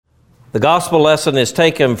The gospel lesson is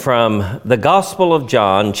taken from the Gospel of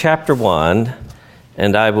John, chapter 1,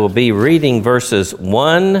 and I will be reading verses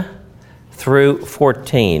 1 through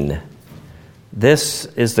 14. This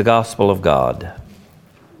is the gospel of God.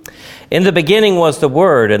 In the beginning was the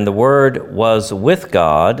Word, and the Word was with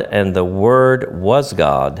God, and the Word was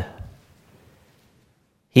God.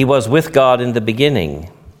 He was with God in the beginning.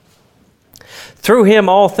 Through him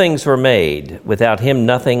all things were made. Without him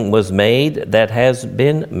nothing was made that has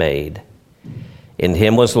been made. In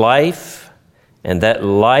him was life, and that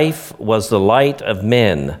life was the light of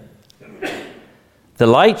men. The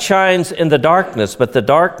light shines in the darkness, but the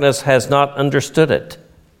darkness has not understood it.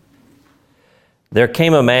 There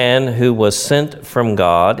came a man who was sent from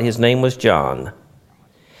God. His name was John.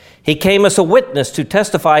 He came as a witness to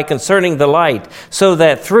testify concerning the light, so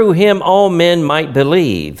that through him all men might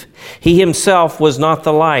believe. He himself was not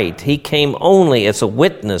the light. He came only as a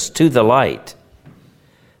witness to the light.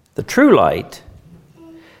 The true light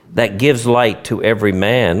that gives light to every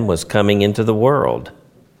man was coming into the world.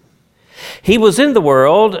 He was in the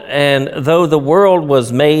world, and though the world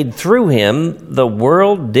was made through him, the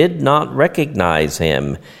world did not recognize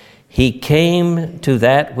him. He came to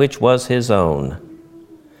that which was his own,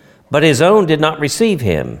 but his own did not receive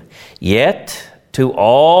him. Yet to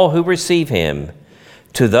all who receive him,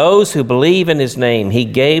 to those who believe in his name, he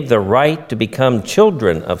gave the right to become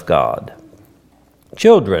children of God.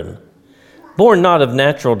 Children, born not of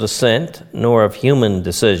natural descent, nor of human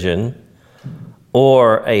decision,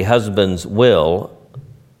 or a husband's will,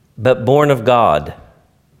 but born of God.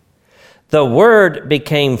 The Word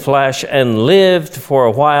became flesh and lived for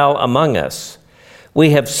a while among us.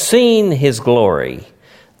 We have seen his glory,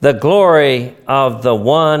 the glory of the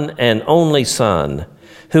one and only Son,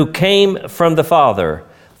 who came from the Father,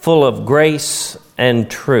 full of grace and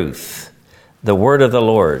truth. The word of the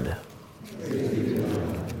Lord.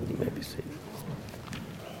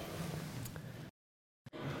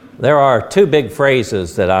 There are two big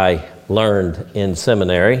phrases that I learned in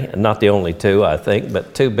seminary, not the only two, I think,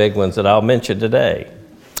 but two big ones that I'll mention today.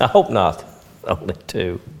 I hope not only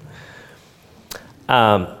two.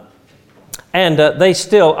 And they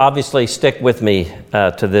still obviously stick with me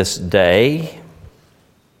to this day.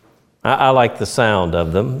 I like the sound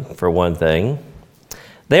of them, for one thing.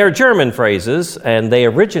 They are German phrases, and they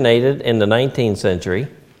originated in the 19th century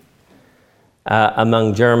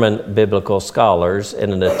among German biblical scholars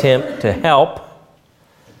in an attempt to help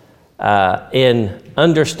in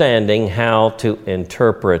understanding how to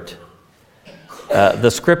interpret the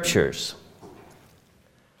Scriptures.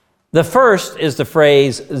 The first is the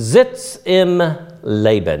phrase Sitz im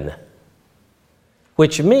Leben,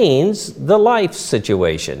 which means the life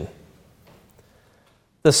situation.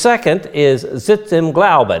 The second is Sitz im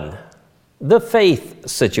Glauben, the faith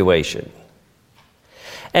situation.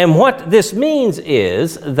 And what this means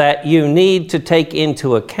is that you need to take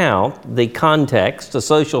into account the context, the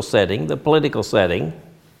social setting, the political setting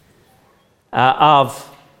of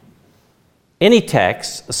any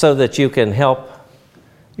text so that you can help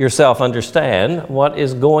yourself understand what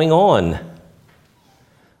is going on.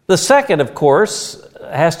 The second, of course,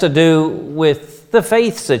 has to do with the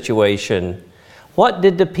faith situation. What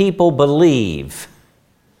did the people believe?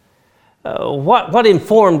 What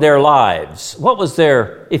informed their lives? What was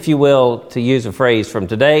their, if you will, to use a phrase from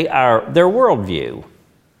today, their worldview?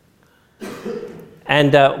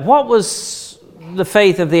 And what was the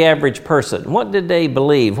faith of the average person? What did they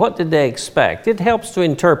believe? What did they expect? It helps to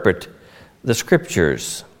interpret the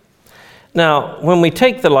Scriptures. Now, when we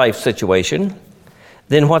take the life situation,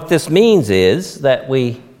 then what this means is that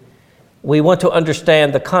we want to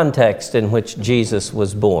understand the context in which Jesus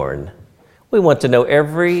was born. We want to know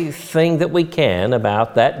everything that we can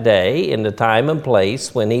about that day and the time and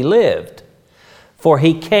place when he lived. For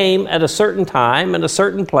he came at a certain time and a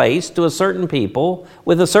certain place to a certain people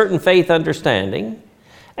with a certain faith understanding.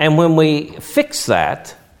 And when we fix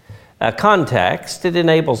that context, it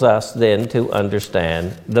enables us then to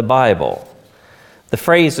understand the Bible. The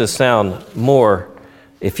phrases sound more,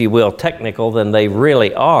 if you will, technical than they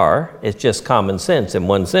really are. It's just common sense in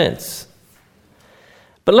one sense.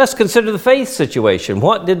 But let's consider the faith situation.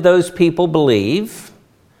 What did those people believe?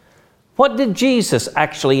 What did Jesus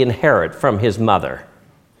actually inherit from his mother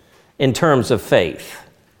in terms of faith?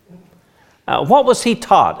 What was he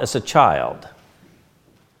taught as a child?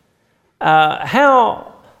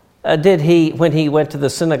 How did he, when he went to the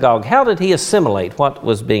synagogue, how did he assimilate what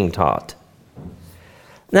was being taught?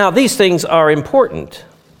 Now, these things are important.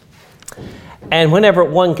 And whenever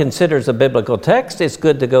one considers a biblical text, it's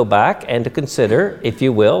good to go back and to consider, if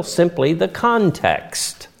you will, simply the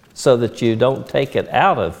context, so that you don't take it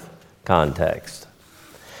out of context.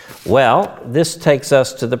 Well, this takes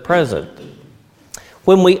us to the present.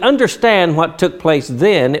 When we understand what took place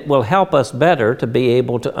then, it will help us better to be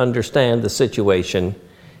able to understand the situation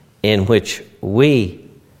in which we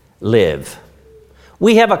live.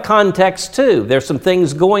 We have a context too. There's some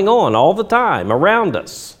things going on all the time around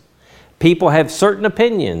us. People have certain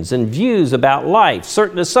opinions and views about life,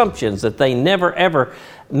 certain assumptions that they never ever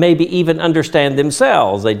maybe even understand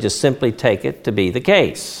themselves. They just simply take it to be the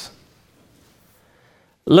case.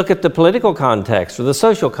 Look at the political context or the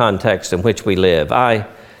social context in which we live. I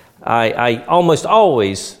almost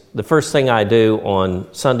always, the first thing I do on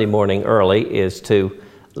Sunday morning early is to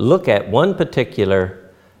look at one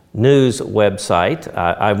particular news website.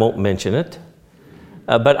 I won't mention it,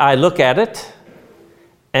 but I look at it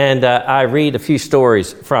and I read a few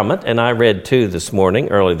stories from it, and I read two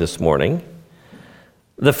early this morning.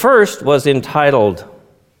 The first was entitled,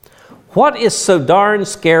 "What is so darn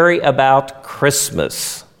scary about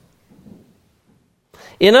Christmas?"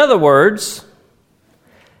 In other words,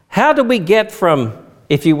 how do we get from,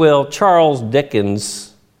 if you will, Charles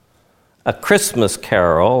Dickens' A Christmas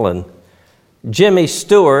Carol and Jimmy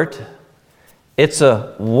Stewart, It's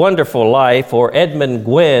a Wonderful Life, or Edmund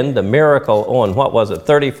Gwenn, The Miracle on,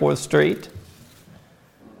 34th Street,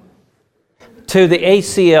 to the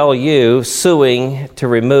ACLU suing to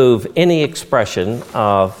remove any expression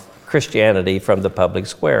of Christianity from the public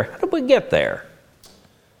square? How did we get there?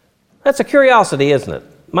 That's a curiosity, isn't it?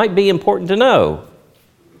 Might be important to know.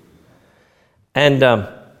 And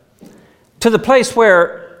to the place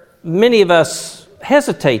where many of us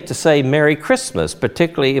hesitate to say Merry Christmas,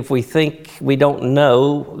 particularly if we think we don't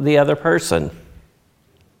know the other person.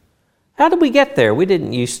 How did we get there? We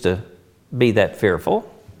didn't used to be that fearful.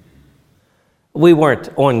 We weren't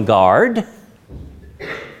on guard,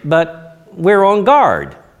 but we're on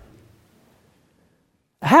guard.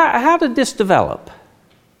 How did this develop?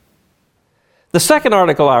 The second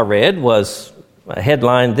article I read was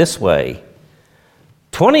headlined this way: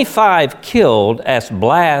 25 killed as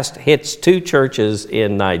blast hits two churches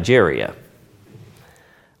in Nigeria.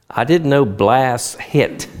 I didn't know blasts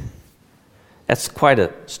hit. That's quite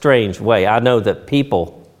a strange way. I know that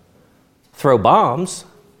people throw bombs,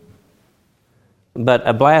 but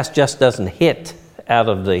a blast just doesn't hit out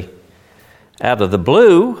of the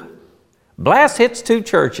blue. Blast hits two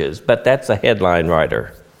churches, but that's a headline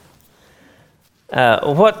writer.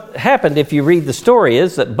 What happened, if you read the story,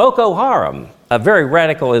 is that Boko Haram, a very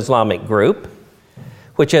radical Islamic group,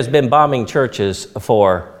 which has been bombing churches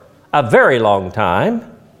for a very long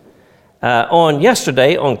time,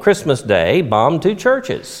 on Christmas Day, bombed two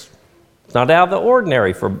churches. It's not out of the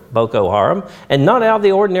ordinary for Boko Haram, and not out of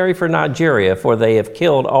the ordinary for Nigeria, for they have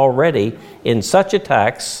killed already in such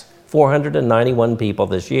attacks 491 people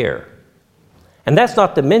this year. And that's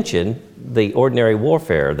not to mention the ordinary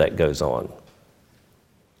warfare that goes on.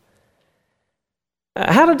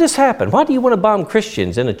 How did this happen? Why do you want to bomb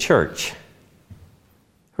Christians in a church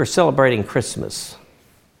who are celebrating Christmas?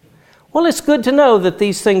 Well, it's good to know that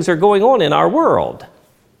these things are going on in our world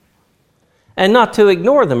and not to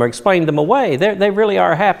ignore them or explain them away. They really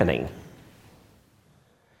are happening.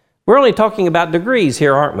 We're only talking about degrees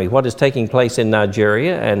here, aren't we? What is taking place in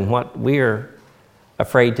Nigeria and what we're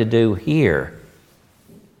afraid to do here.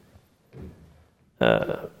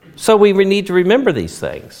 So we need to remember these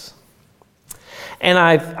things. And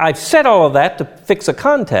I've said all of that to fix a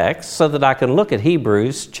context so that I can look at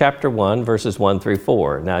Hebrews chapter 1, verses 1 through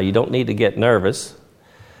 4. Now, you don't need to get nervous.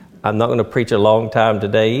 I'm not going to preach a long time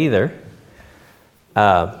today either,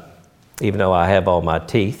 even though I have all my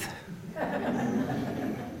teeth.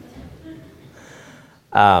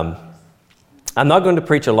 I'm not going to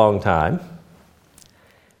preach a long time,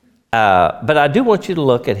 but I do want you to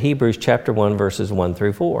look at Hebrews chapter 1, verses 1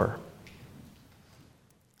 through 4.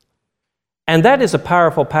 And that is a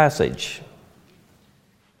powerful passage.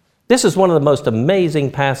 This is one of the most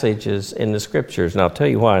amazing passages in the Scriptures, and I'll tell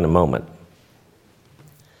you why in a moment.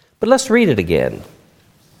 But let's read it again.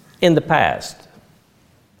 In the past,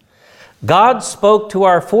 God spoke to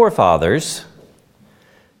our forefathers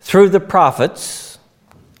through the prophets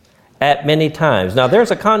at many times. Now,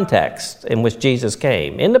 there's a context in which Jesus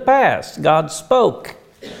came. In the past, God spoke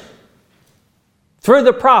through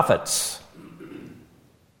the prophets.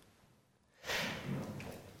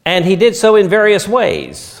 And he did so in various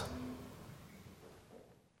ways.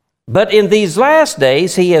 But in these last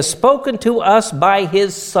days, he has spoken to us by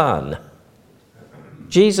his Son.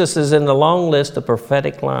 Jesus is in the long list of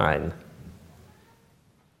prophetic line.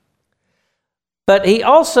 But he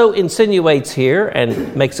also insinuates here,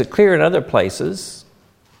 and makes it clear in other places,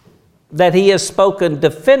 that he has spoken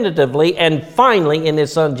definitively and finally in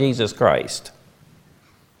his Son, Jesus Christ.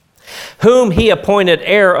 whom he appointed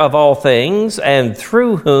heir of all things, and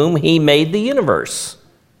through whom he made the universe.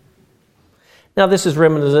 Now, this is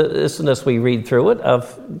reminiscent, as we read through it,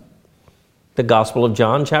 of the Gospel of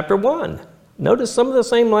John, chapter 1. Notice some of the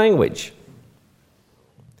same language.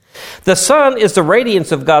 The Son is the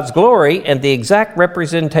radiance of God's glory and the exact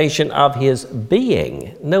representation of his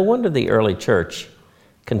being. No wonder the early church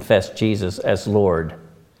confessed Jesus as Lord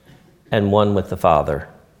and one with the Father.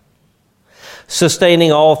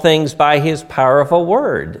 Sustaining all things by his powerful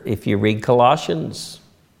word. If you read Colossians,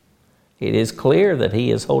 it is clear that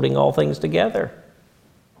he is holding all things together.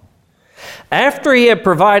 After he had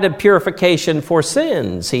provided purification for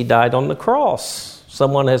sins, he died on the cross.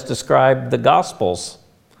 Someone has described the Gospels,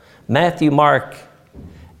 Matthew, Mark,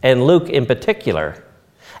 and Luke in particular,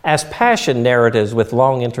 as passion narratives with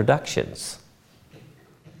long introductions.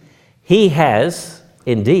 He has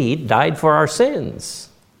indeed died for our sins,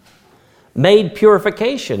 made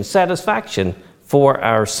purification, satisfaction for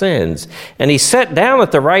our sins. And he sat down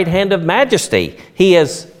at the right hand of majesty. He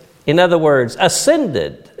has, in other words,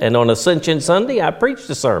 ascended. And on Ascension Sunday, I preached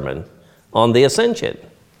a sermon on the ascension.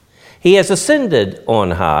 He has ascended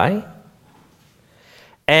on high.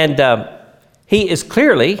 And he is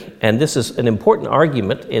clearly, and this is an important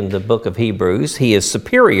argument in the book of Hebrews, he is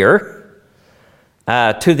superior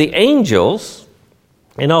to the angels.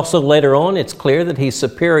 And also later on, it's clear that he's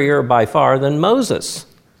superior by far than Moses.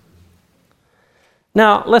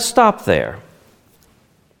 Now, let's stop there.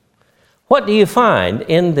 What do you find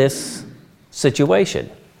in this situation?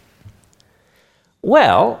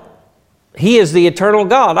 Well, he is the eternal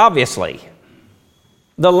God, obviously.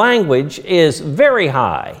 The language is very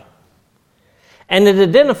high, and it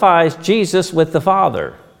identifies Jesus with the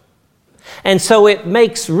Father. And so it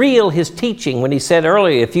makes real his teaching when he said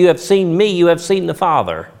earlier, if you have seen me, you have seen the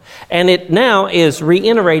Father. And it now is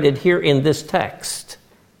reiterated here in this text.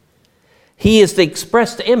 He is the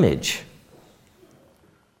expressed image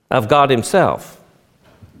of God himself.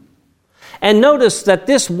 And notice that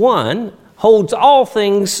this one holds all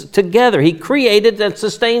things together. He created and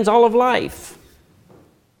sustains all of life.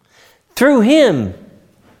 Through him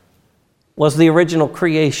was the original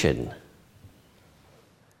creation.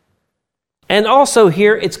 And also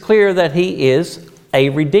here it's clear that he is a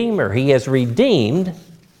redeemer. He has redeemed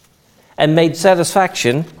and made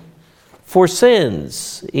satisfaction for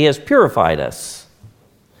sins. He has purified us.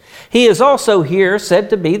 He is also here said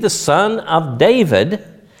to be the son of David,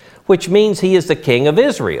 which means he is the king of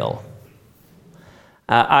Israel.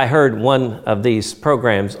 I heard one of these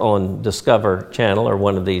programs on Discover Channel, or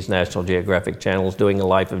one of these National Geographic channels, doing a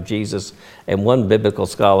life of Jesus, and one biblical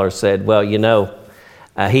scholar said, well, you know,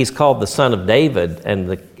 he's called the son of David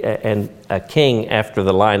and a king after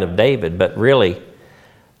the line of David, but really,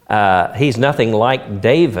 he's nothing like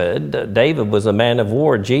David. David was a man of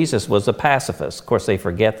war. Jesus was a pacifist. Of course, they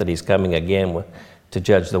forget that he's coming again to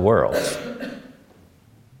judge the world.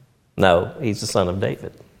 No, he's the son of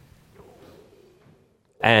David.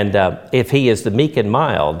 And if he is the meek and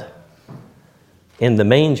mild in the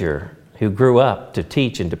manger who grew up to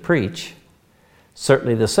teach and to preach,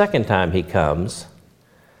 certainly the second time he comes,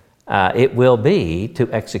 it will be to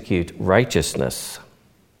execute righteousness.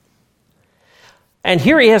 And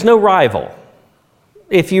here he has no rival.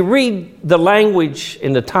 If you read the language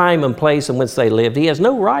in the time and place in which they lived, he has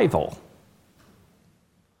no rival.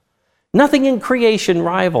 Nothing in creation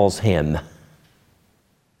rivals him.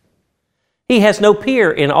 He has no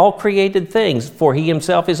peer in all created things, for he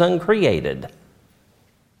himself is uncreated.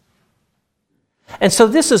 And so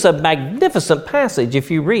this is a magnificent passage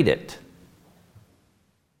if you read it.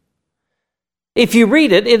 If you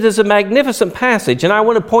read it, it is a magnificent passage, and I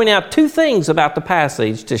want to point out two things about the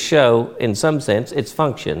passage to show, in some sense, its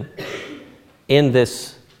function in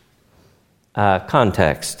this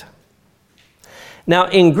context. Now,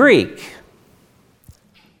 in Greek,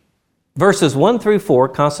 verses 1 through 4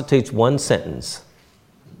 constitutes one sentence.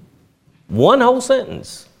 One whole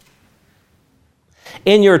sentence.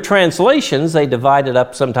 In your translations, they divide it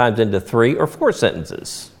up sometimes into 3 or 4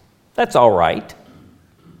 sentences. That's all right.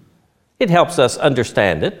 It helps us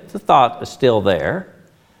understand it. The thought is still there.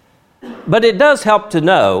 But it does help to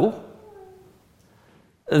know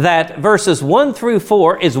that verses 1 through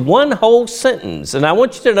 4 is one whole sentence. And I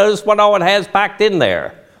want you to notice what all it has packed in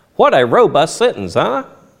there. What a robust sentence, huh?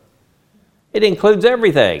 It includes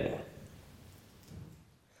everything.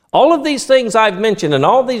 All of these things I've mentioned and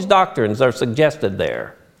all these doctrines are suggested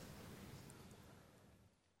there.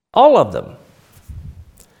 All of them.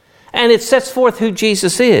 And it sets forth who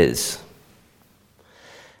Jesus is.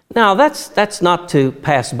 Now, that's not to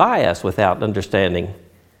pass by us without understanding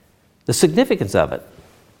the significance of it.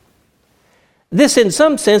 This, in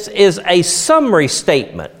some sense, is a summary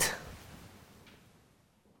statement,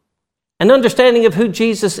 an understanding of who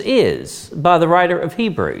Jesus is by the writer of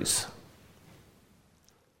Hebrews.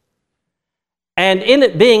 And in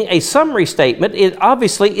it being a summary statement, it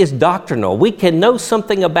obviously is doctrinal. We can know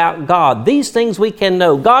something about God. These things we can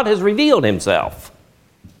know. God has revealed himself.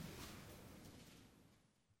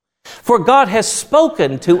 For God has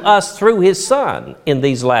spoken to us through his Son in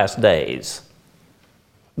these last days.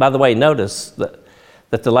 By the way, notice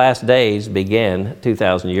that the last days began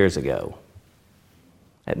 2,000 years ago.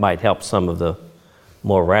 It might help some of the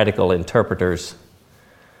more radical interpreters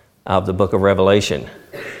of the book of Revelation.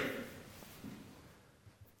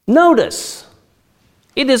 Notice,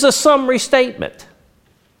 it is a summary statement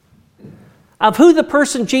of who the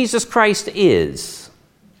person Jesus Christ is.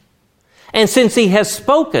 And since he has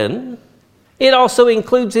spoken, it also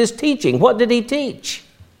includes his teaching. What did he teach?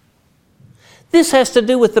 This has to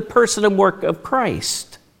do with the person and work of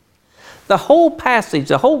Christ. The whole passage,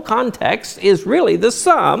 the whole context is really the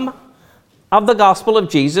sum of the gospel of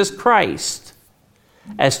Jesus Christ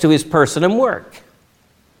as to his person and work.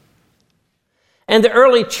 And the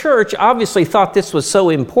early church obviously thought this was so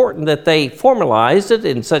important that they formalized it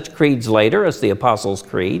in such creeds later as the Apostles'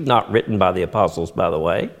 Creed, not written by the apostles, by the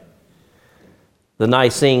way, the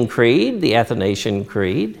Nicene Creed, the Athanasian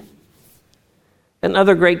Creed, and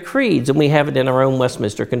other great creeds, and we have it in our own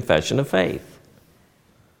Westminster Confession of Faith.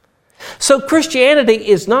 So Christianity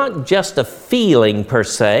is not just a feeling per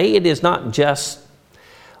se. It is not just,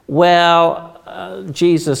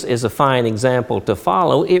 Jesus is a fine example to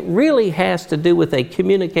follow. It really has to do with a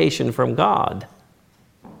communication from God.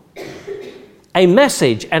 A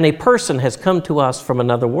message and a person has come to us from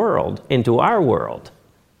another world into our world.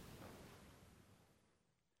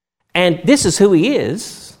 And this is who he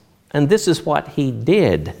is, and this is what he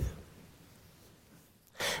did.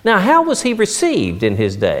 Now, how was he received in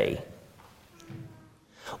his day?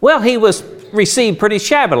 Well, he was received pretty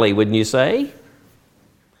shabbily, wouldn't you say?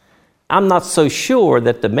 I'm not so sure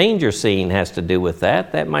that the manger scene has to do with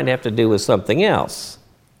that. That might have to do with something else.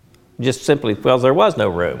 Just simply because there was no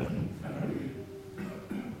room.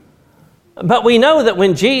 But we know that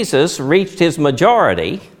when Jesus reached his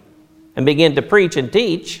majority and began to preach and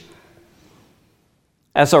teach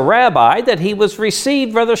as a rabbi, that he was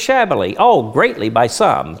received rather shabbily, greatly by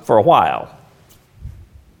some for a while.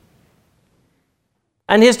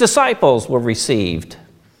 And his disciples were received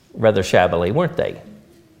rather shabbily, weren't they?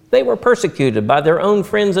 They were persecuted by their own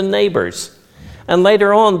friends and neighbors. And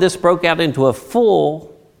later on, this broke out into a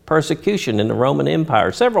full persecution in the Roman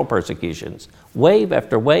Empire, several persecutions, wave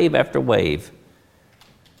after wave after wave,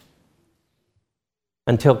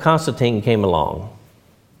 until Constantine came along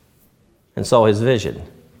and saw his vision.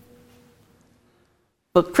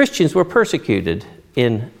 But Christians were persecuted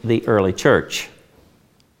in the early church.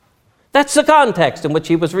 That's the context in which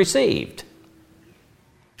he was received.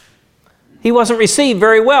 He wasn't received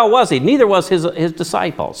very well, was he? Neither was his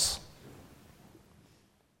disciples.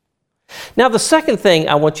 Now, the second thing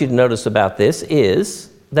I want you to notice about this is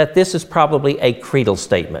that this is probably a creedal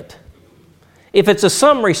statement. If it's a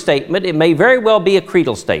summary statement, it may very well be a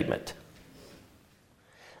creedal statement.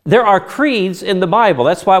 There are creeds in the Bible.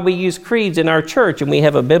 That's why we use creeds in our church, and we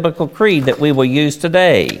have a biblical creed that we will use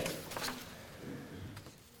today.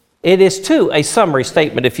 It is, too, a summary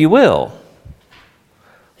statement, if you will,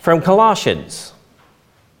 from Colossians.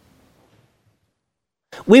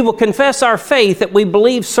 We will confess our faith that we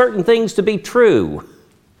believe certain things to be true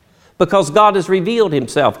because God has revealed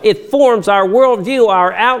himself. It forms our worldview,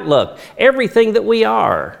 our outlook, everything that we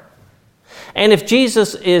are. And if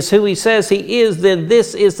Jesus is who he says he is, then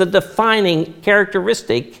this is the defining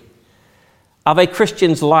characteristic of a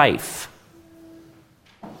Christian's life.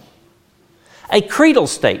 A creedal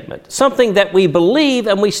statement, something that we believe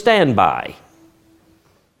and we stand by.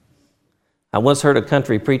 I once heard a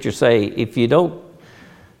country preacher say, if you don't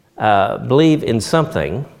believe in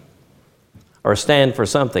something or stand for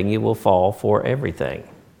something, you will fall for everything.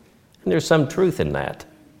 And there's some truth in that.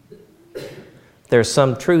 There's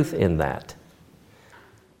some truth in that.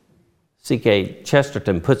 C.K.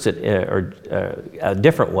 Chesterton puts it a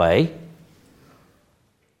different way,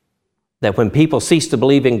 that when people cease to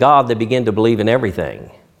believe in God, they begin to believe in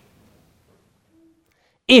everything.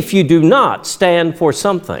 If you do not stand for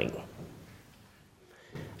something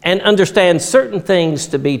and understand certain things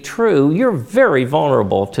to be true, you're very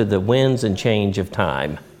vulnerable to the winds and change of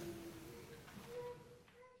time.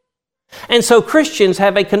 And so Christians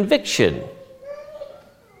have a conviction.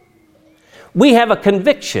 We have a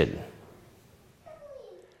conviction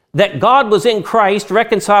that God was in Christ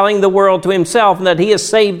reconciling the world to himself and that he has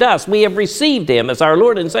saved us. We have received him as our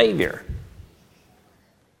Lord and Savior.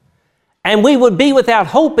 And we would be without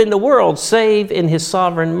hope in the world save in His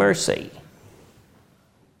sovereign mercy.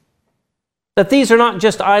 That these are not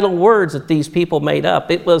just idle words that these people made up.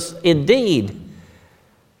 It was indeed,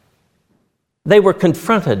 they were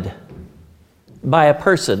confronted by a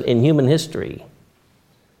person in human history,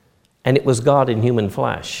 and it was God in human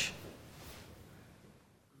flesh.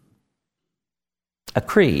 A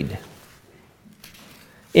creed.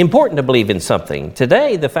 Important to believe in something.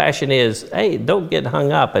 Today, the fashion is, hey, don't get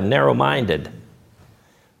hung up and narrow-minded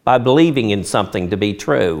by believing in something to be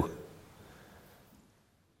true.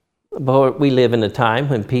 But we live in a time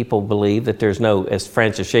when people believe that there's no, as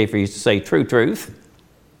Francis Schaeffer used to say, true truth.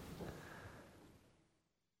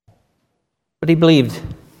 But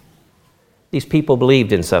these people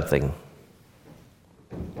believed in something.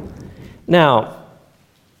 Now,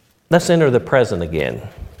 let's enter the present again.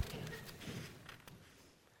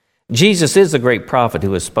 Jesus is the great prophet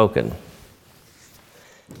who has spoken.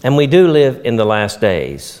 And we do live in the last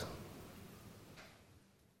days.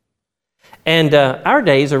 And our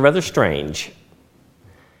days are rather strange.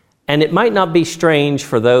 And it might not be strange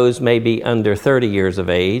for those maybe under 30 years of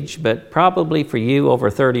age, but probably for you over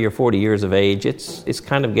 30 or 40 years of age, it's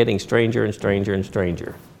kind of getting stranger and stranger and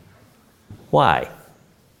stranger. Why?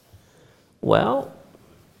 Well,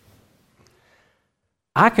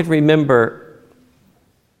 I could remember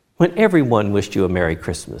when everyone wished you a Merry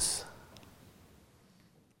Christmas.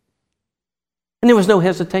 And there was no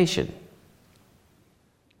hesitation.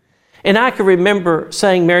 And I could remember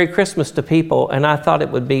saying Merry Christmas to people, and I thought it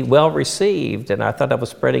would be well received, and I thought I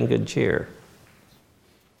was spreading good cheer.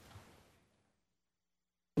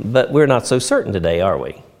 But we're not so certain today, are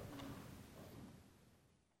we?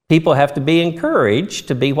 People have to be encouraged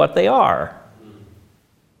to be what they are.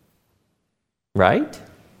 Right?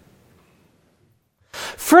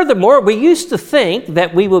 Furthermore, we used to think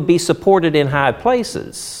that we would be supported in high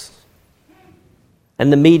places,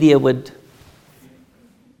 and the media would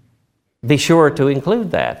be sure to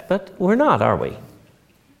include that. But we're not, are we?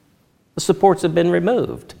 The supports have been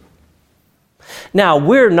removed. Now,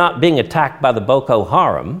 we're not being attacked by the Boko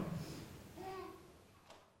Haram,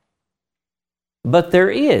 but there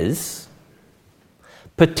is,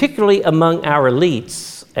 particularly among our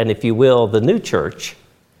elites, and if you will, the new church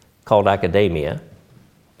called academia,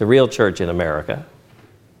 the real church in America,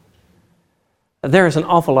 there is an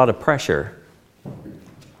awful lot of pressure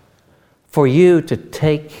for you to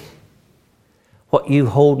take what you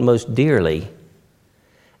hold most dearly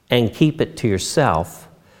and keep it to yourself,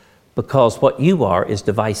 because what you are is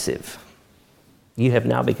divisive. You have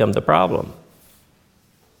now become the problem.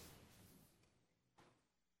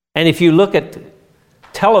 And if you look at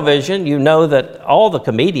television, you know that all the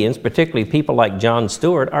comedians, particularly people like Jon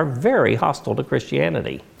Stewart, are very hostile to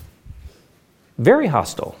Christianity. Very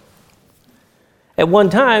hostile. At one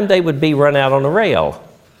time, they would be run out on a rail,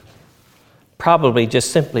 probably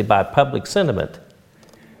just simply by public sentiment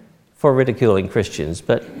for ridiculing Christians,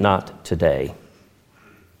 but not today.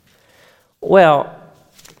 Well,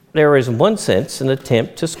 there is in one sense an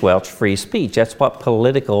attempt to squelch free speech. That's what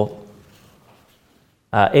political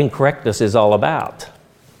incorrectness is all about.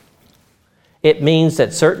 It means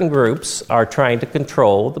that certain groups are trying to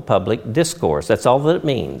control the public discourse. That's all that it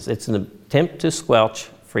means. It's an attempt to squelch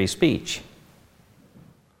free speech.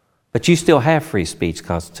 But you still have free speech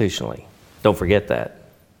constitutionally. Don't forget that.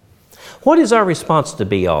 What is our response to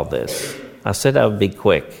be all this? I said I would be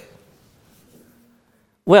quick.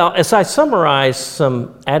 Well, as I summarize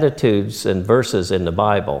some attitudes and verses in the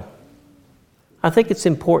Bible, I think it's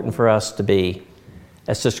important for us to be,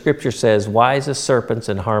 as the Scripture says, wise as serpents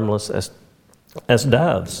and harmless as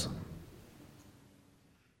doves.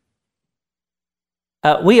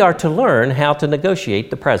 We are to learn how to negotiate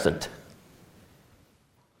the present.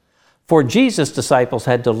 For Jesus' disciples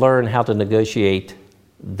had to learn how to negotiate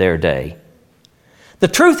their day. The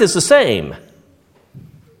truth is the same.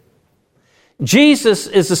 Jesus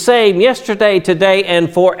is the same yesterday, today,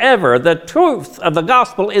 and forever. The truth of the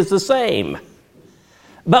gospel is the same.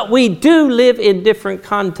 But we do live in different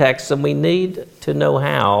contexts, and we need to know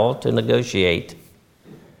how to negotiate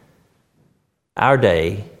our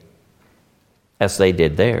day as they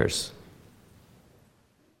did theirs.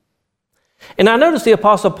 And I notice the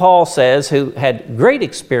Apostle Paul says, who had great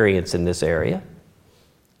experience in this area,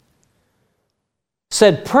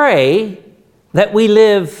 said, pray that we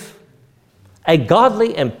live a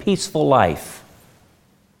godly and peaceful life.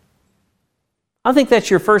 I think that's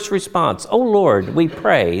your first response. Oh Lord, we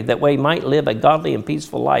pray that we might live a godly and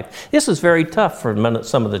peaceful life. This is very tough for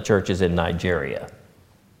some of the churches in Nigeria.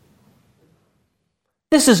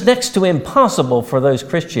 This is next to impossible for those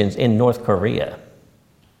Christians in North Korea.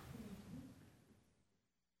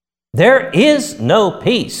 there is no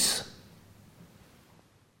peace.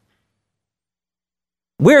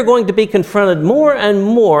 We're going to be confronted more and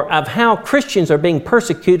more of how Christians are being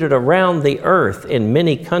persecuted around the earth in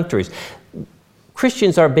many countries.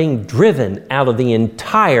 Christians are being driven out of the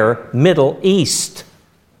entire Middle East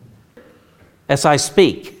as I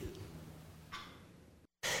speak.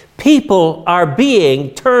 People are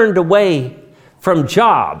being turned away from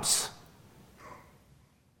jobs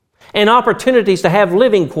and opportunities to have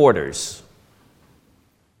living quarters.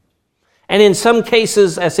 And in some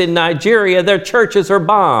cases, as in Nigeria, their churches are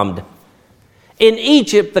bombed. In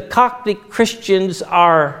Egypt, the Coptic Christians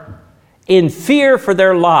are in fear for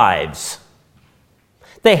their lives.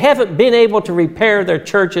 They haven't been able to repair their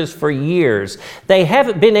churches for years. They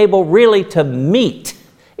haven't been able really to meet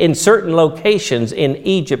in certain locations in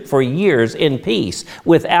Egypt for years in peace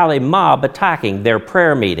without a mob attacking their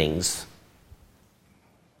prayer meetings.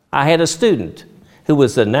 I had a student who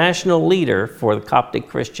was the national leader for the Coptic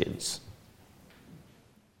Christians.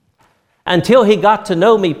 Until he got to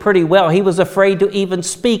know me pretty well, he was afraid to even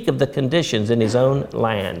speak of the conditions in his own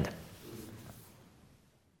land.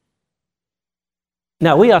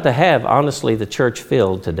 Now, we ought to have, honestly, the church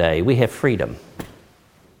filled today. We have freedom.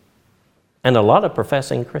 And a lot of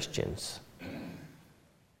professing Christians.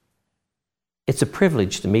 It's a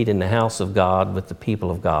privilege to meet in the house of God with the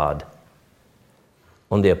people of God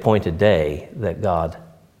on the appointed day that God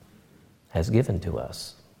has given to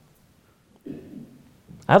us.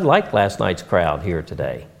 I'd like last night's crowd here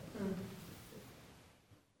today.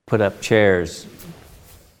 Put up chairs,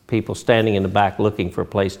 people standing in the back looking for a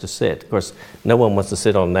place to sit. Of course, no one wants to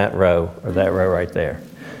sit on that row or that row right there.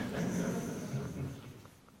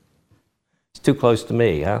 It's too close to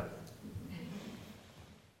me, huh?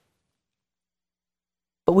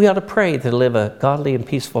 But we ought to pray to live a godly and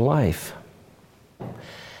peaceful life.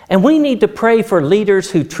 And we need to pray for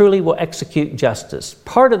leaders who truly will execute justice.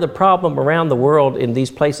 Part of the problem around the world in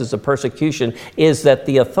these places of persecution is that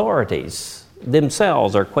the authorities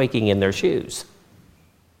themselves are quaking in their shoes.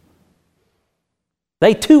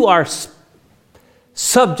 They too are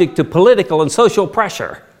subject to political and social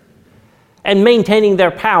pressure and maintaining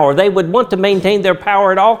their power. They would want to maintain their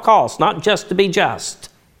power at all costs, not just to be just.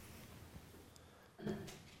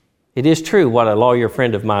 It is true what a lawyer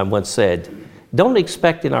friend of mine once said: don't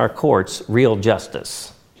expect in our courts real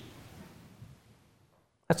justice.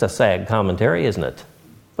 That's a sad commentary, isn't it?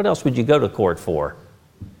 What else would you go to court for?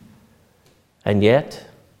 And yet,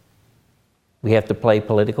 we have to play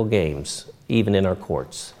political games, even in our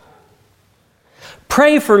courts.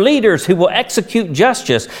 Pray for leaders who will execute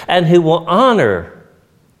justice and who will honor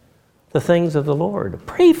the things of the Lord.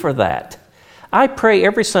 Pray for that. I pray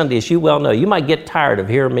every Sunday, as you well know. You might get tired of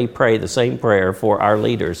hearing me pray the same prayer for our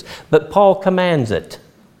leaders, but Paul commands it.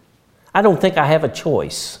 I don't think I have a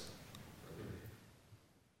choice.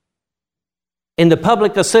 In the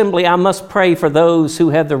public assembly, I must pray for those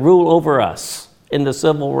who have the rule over us in the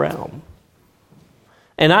civil realm.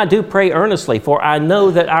 And I do pray earnestly, for I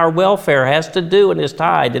know that our welfare has to do and is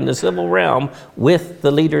tied in the civil realm with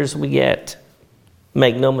the leaders we get.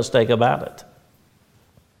 Make no mistake about it.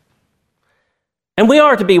 And we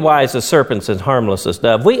are to be wise as serpents and harmless as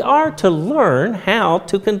doves. We are to learn how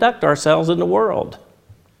to conduct ourselves in the world.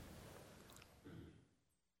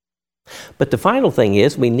 But the final thing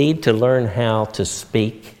is we need to learn how to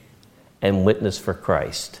speak and witness for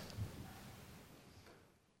Christ.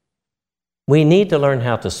 We need to learn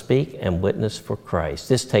how to speak and witness for Christ.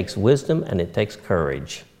 This takes wisdom and it takes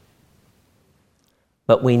courage.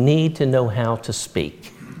 But we need to know how to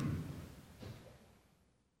speak.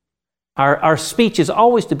 Our speech is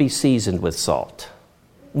always to be seasoned with salt.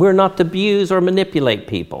 We're not to abuse or manipulate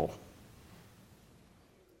people.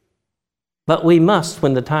 But we must,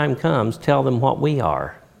 when the time comes, tell them what we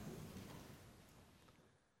are.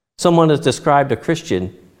 Someone has described a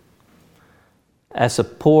Christian as a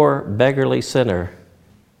poor, beggarly sinner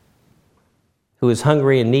who is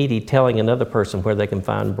hungry and needy, telling another person where they can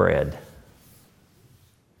find bread.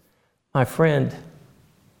 My friend,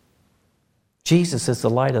 Jesus is the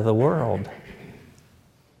light of the world.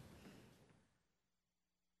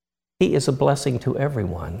 He is a blessing to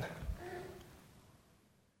everyone.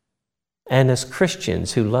 And as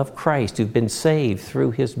Christians who love Christ, who've been saved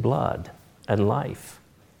through His blood and life,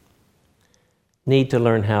 need to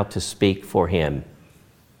learn how to speak for Him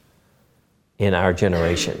in our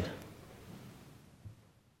generation.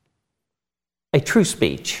 A true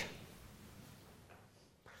speech,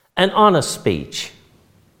 an honest speech,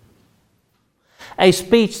 a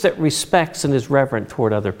speech that respects and is reverent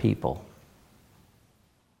toward other people.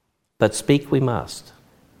 But speak we must,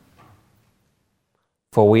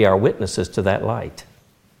 for we are witnesses to that light.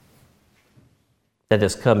 that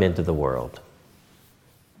has come into the world.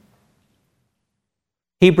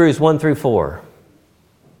 Hebrews 1 through 4.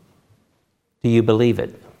 Do you believe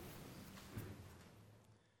it?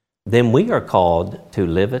 Then we are called to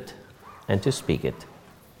live it and to speak it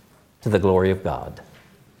to the glory of God.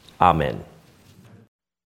 Amen.